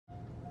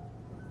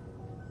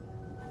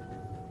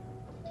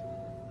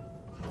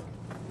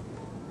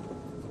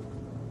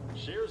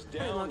Shares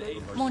down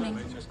 8%. Morning.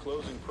 Just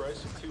closing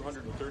price of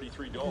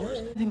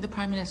 $233. I think the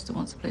Prime Minister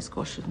wants to play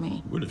squash with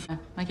me. Would have.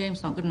 My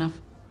game's not good enough.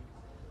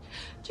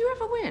 Do you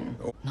ever win?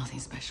 Oh. Nothing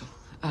special.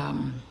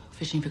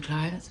 Fishing for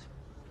clients.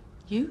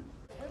 You?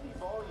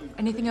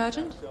 Anything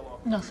urgent?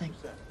 Nothing.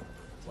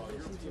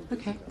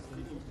 Okay.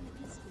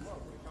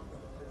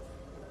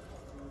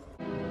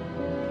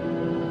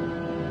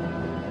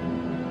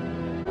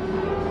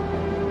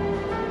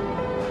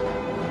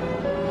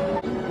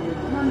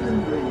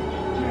 London Bridge,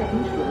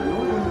 change for the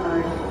Northern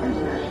Line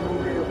International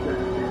Rail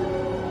Services.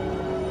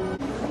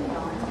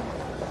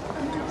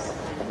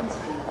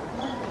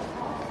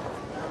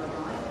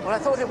 Well, I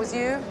thought it was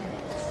you.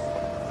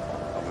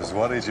 I was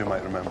worried you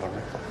might remember me.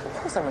 Of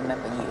course I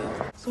remember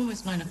you. It's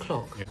almost 9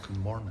 o'clock. Yeah, good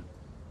morning.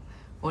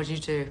 What'd you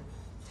do?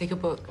 Take a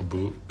book? A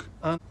book.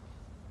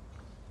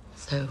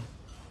 So,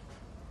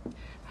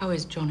 how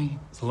is Johnny?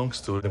 It's a long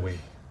story. The way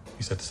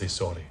he said to say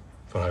sorry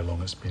for how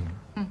long it's been.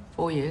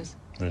 4 years.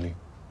 Really?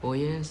 4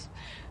 years,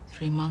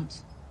 3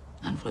 months,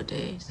 handful of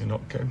days. You're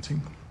not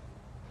counting?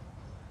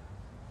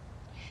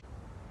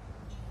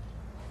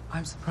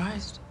 I'm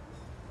surprised.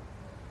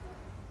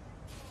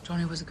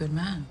 Johnny was a good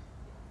man.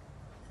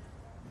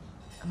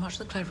 And much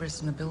the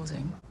cleverest in the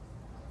building.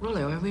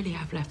 Rollo, I really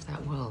have left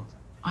that world.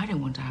 I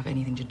don't want to have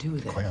anything to do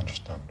with it. Quite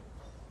understand.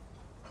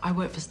 I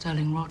work for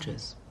Sterling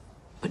Rogers,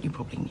 but you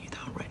probably knew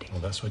that already. Well,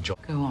 that's what John...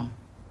 Go on.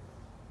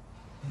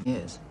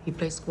 Yes, he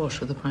plays squash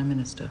with the Prime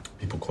Minister.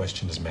 People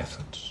question his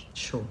methods.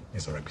 Sure. He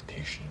has a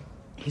reputation.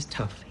 He's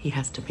tough. He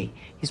has to be.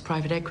 He's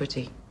private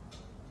equity.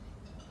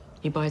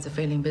 He buys a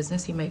failing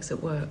business, he makes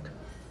it work.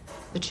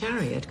 The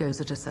chariot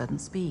goes at a certain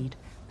speed.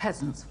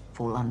 Peasants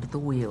fall under the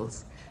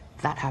wheels.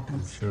 That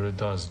happens. Sure it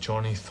does.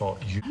 Johnny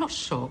thought you... I'm not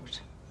shocked.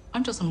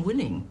 I'm just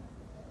unwilling.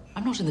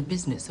 I'm not in the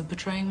business of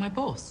betraying my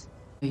boss.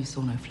 You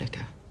saw no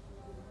flicker.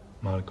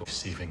 Margot,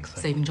 saving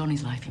things. Saving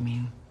Johnny's life, you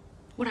mean?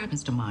 What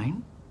happens to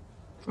mine?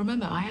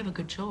 Remember, I have a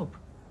good job.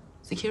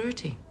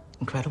 Security.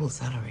 Incredible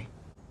salary.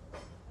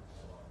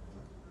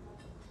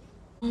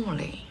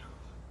 Normally,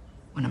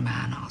 when a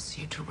man asks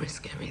you to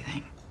risk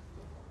everything,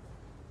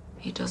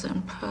 he does it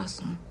in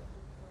person.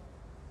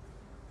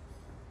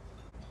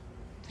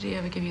 Did he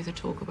ever give you the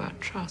talk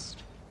about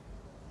trust?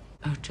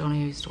 Oh,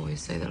 Johnny used to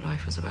always say that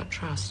life was about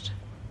trust.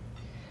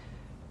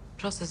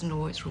 Trust isn't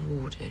always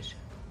rewarded.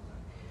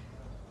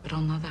 But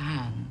on the other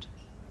hand,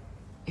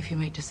 if you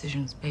make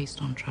decisions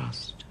based on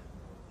trust,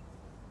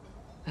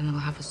 then they'll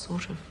have a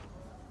sort of...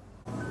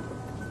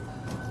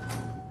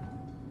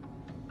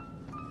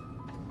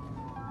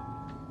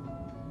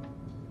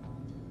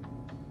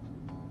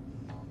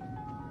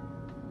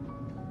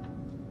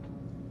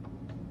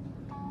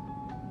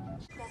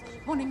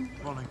 Morning.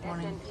 Morning.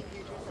 Morning.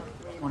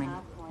 Morning.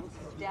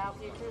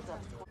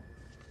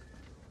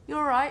 You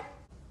all right?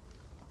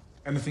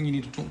 Anything you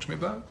need to talk to me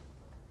about?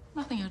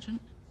 Nothing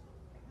urgent.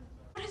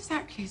 What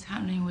exactly is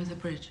happening with the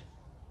bridge?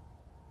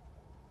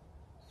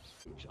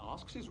 Which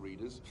asks his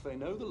readers if they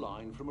know the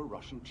line from a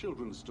Russian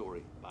children's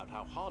story about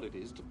how hard it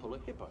is to pull a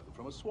hippo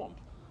from a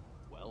swamp.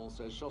 Well,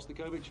 says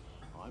Shostakovich,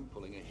 I'm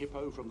pulling a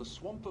hippo from the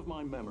swamp of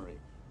my memory.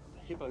 And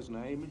the hippo's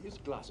name is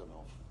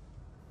Glazunov.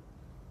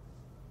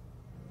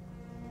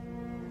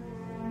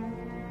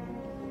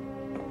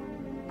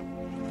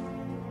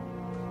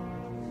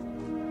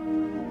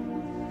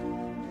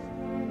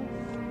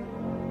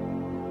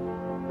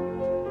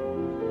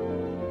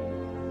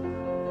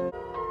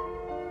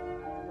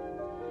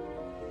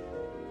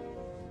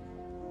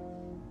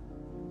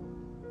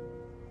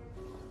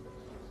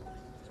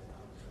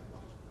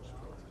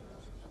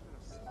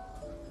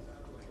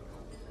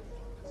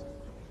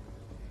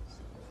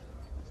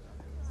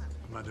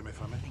 Madam,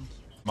 if I may. Thank you.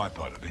 My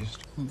part, at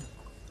least. Are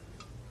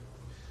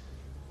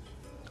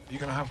you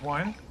going to have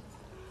wine?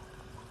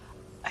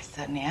 I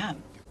certainly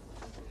am.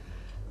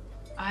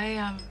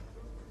 I,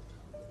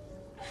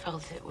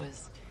 felt it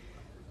was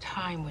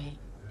time we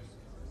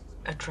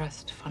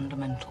addressed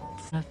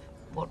fundamentals of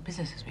what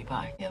businesses we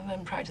buy. Yeah,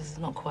 in practice, it's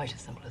not quite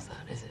as simple as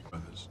that, is it?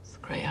 Brothers. It's a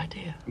great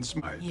idea. And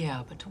smart.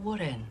 Yeah, but to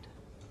what end?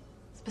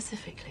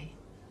 Specifically,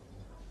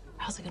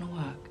 how's it going to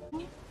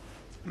work?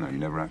 No, you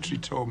never actually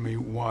told me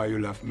why you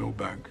left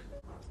Millbank.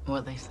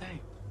 What they say.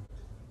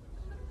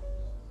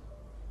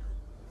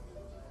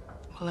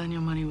 Well, then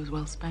your money was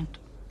well spent.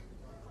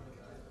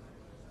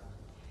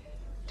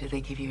 Did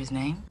they give you his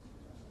name?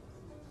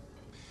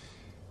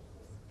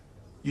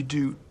 You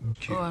do...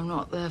 Oh, I'm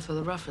not there for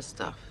the rougher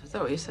stuff. Is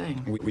that what you're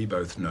saying? We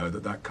both know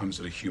that that comes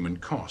at a human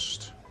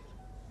cost.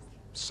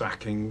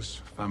 Sackings,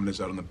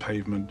 families out on the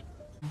pavement.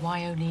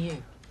 Why only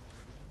you?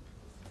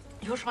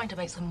 You're trying to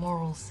make some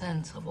moral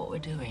sense of what we're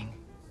doing.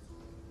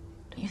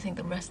 Don't you think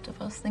the rest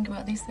of us think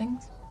about these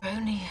things? There are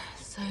only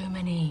so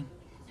many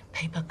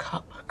paper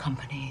cup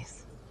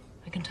companies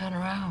that can turn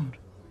around.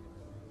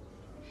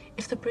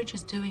 If the bridge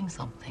is doing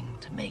something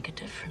to make a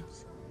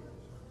difference.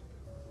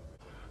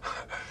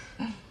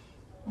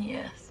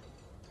 Yes,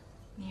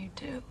 you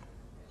do.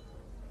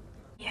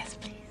 Yes,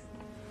 please.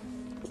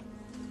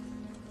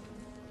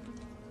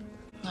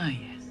 Oh,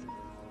 yes.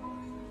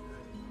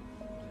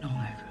 Long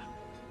over.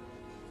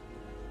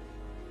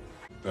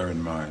 Bear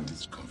in mind,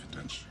 it's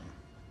confidential.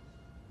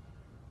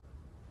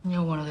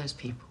 You're one of those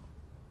people.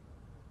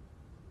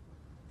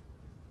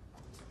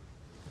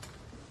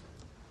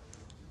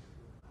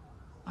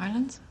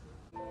 Islands?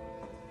 Go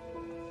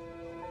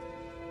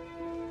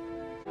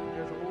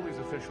to all these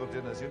official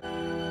dinners.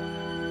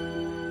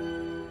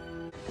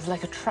 It's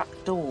like a trap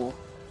door.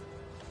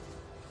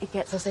 It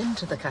gets us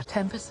into the cat.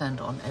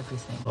 10% on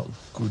everything. Not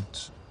good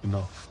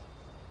enough.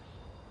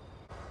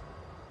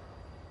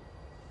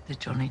 Did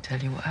Johnny tell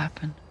you what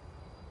happened?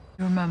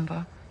 You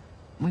remember?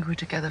 We were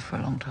together for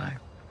a long time.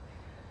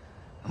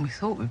 And we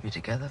thought we'd be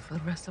together for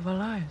the rest of our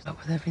lives. Up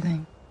with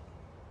everything.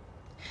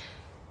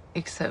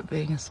 Except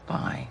being a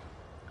spy.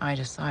 I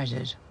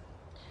decided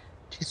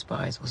 2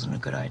 spies wasn't a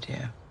good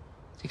idea.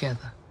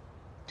 Together.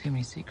 Too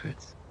many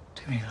secrets.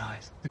 Too many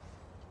lies.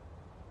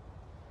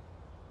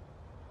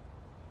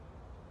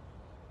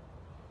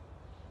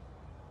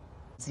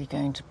 Is he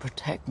going to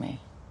protect me?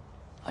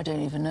 I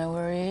don't even know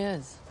where he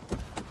is.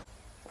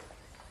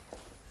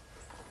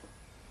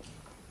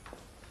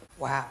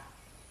 Wow.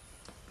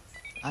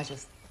 I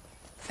just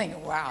think,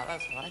 wow,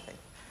 that's what I think.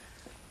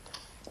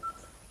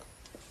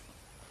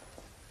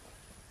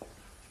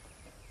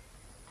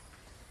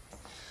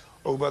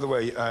 Oh, by the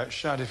way,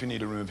 shout if you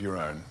need a room of your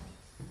own.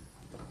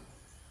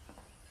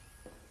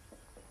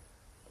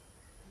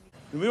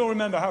 We all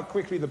remember how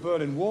quickly the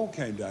Berlin Wall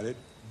came down. It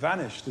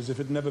vanished as if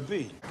it never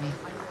been.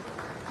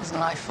 It was a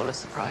life full of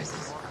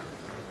surprises.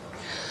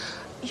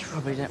 You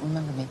probably don't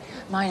remember me.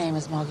 My name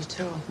is Margot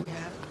Tyrrell. Yeah.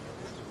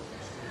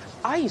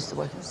 I used to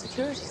work in the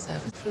security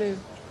service. Flew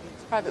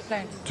private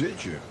plane.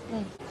 Did you?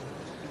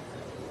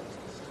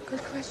 Good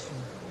question.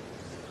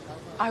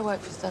 I work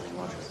for Sterling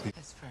Rogers.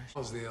 That's fresh.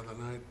 Was the other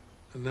night,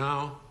 and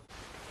now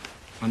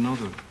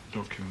another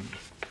document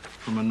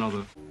from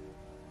another.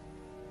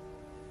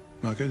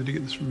 Margot, did you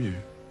get this from you?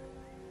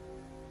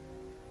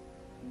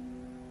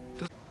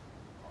 It's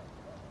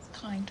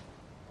kind.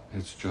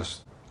 It's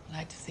just... I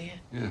like to see it.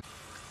 Yeah.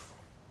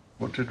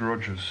 What did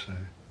Rogers say?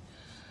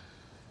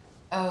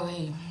 Oh,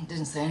 he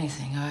didn't say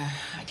anything.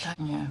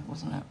 Yeah,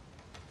 wasn't it?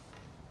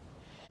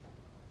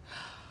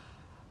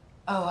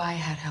 Oh, I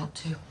had help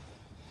too.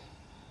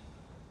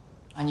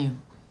 I knew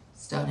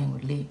Sterling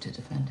would leave to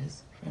defend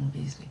his friend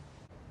Beasley.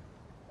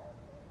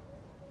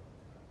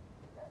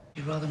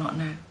 You'd rather not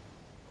know?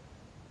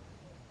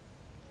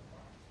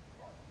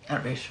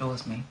 That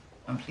reassures me.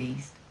 I'm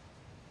pleased.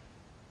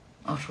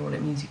 After all,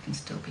 it means you can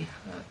still be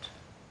hurt.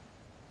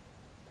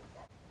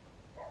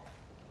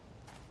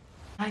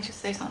 Can I just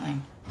say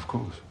something? Of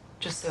course.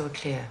 Just so we're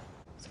clear,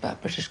 it's about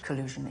British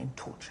collusion in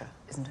torture,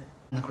 isn't it?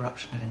 And the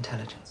corruption of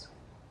intelligence.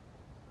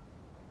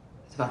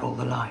 It's about all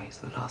the lies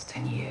of the last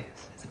 10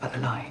 years. It's about the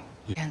lying.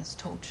 Yeah. Against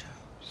torture.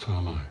 So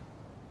am I.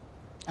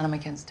 And I'm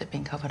against it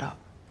being covered up.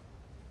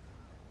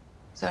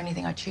 So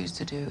anything I choose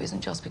to do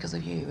isn't just because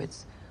of you,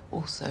 it's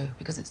also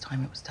because it's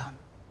time it was done.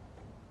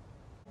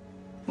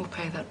 We'll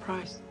pay that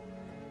price.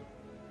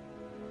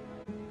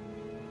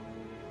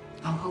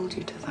 I'll hold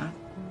you to that.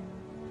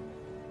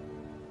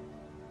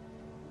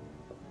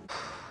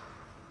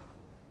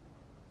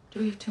 Do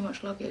we have too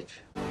much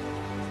luggage?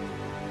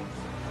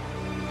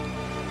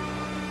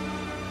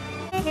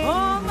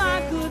 Oh,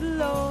 my good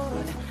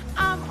Lord,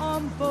 I'm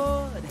on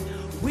board.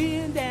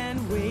 Wind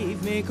and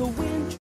wave make a wind.